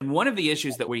And one of the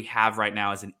issues that we have right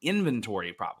now is an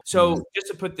inventory problem. So just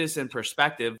to put this in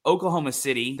perspective, Oklahoma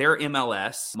City, their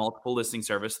MLS, multiple listing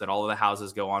service that all of the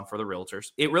houses go on for the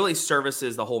realtors, it really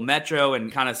services the whole metro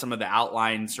and kind of some of the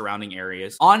outlying surrounding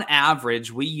areas. On average,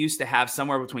 we used to have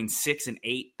somewhere between 6,000 and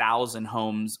 8,000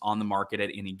 homes on the market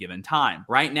at any given time.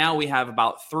 Right now, we have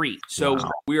about 3. So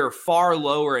we are far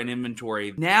lower in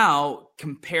inventory. Now,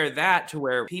 compare that to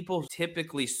where people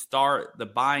typically start the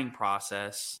buying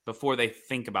process before they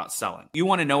think about selling. You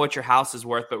want to know what your house is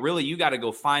worth, but really you got to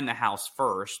go find the house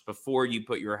first before you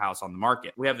put your house on the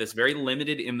market. We have this very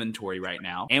limited inventory right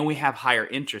now, and we have higher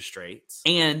interest rates.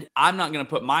 And I'm not going to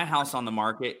put my house on the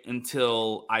market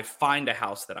until I find a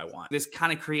house that I want. This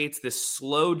kind of creates this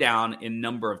slowdown in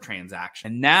number of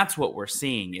transactions. And that's what we're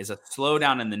seeing is a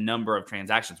slowdown in the number of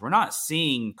transactions. We're not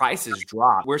seeing prices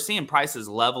drop. We're seeing prices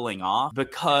leveling off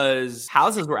because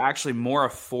houses were actually more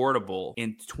affordable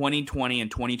in 2020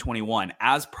 and 2021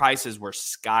 as prices were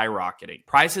skyrocketing.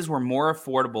 Prices were more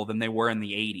affordable than they were in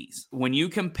the 80s. When you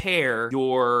compare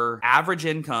your average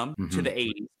income to the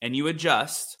 80s and you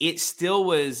adjust, it still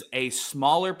was a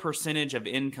smaller percentage of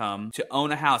income to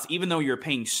own a house, even though you're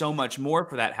paying so much more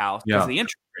for that house because of the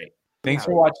interest rate. Thanks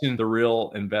for watching The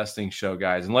Real Investing Show,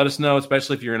 guys. And let us know,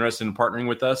 especially if you're interested in partnering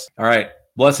with us. All right.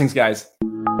 Blessings, guys.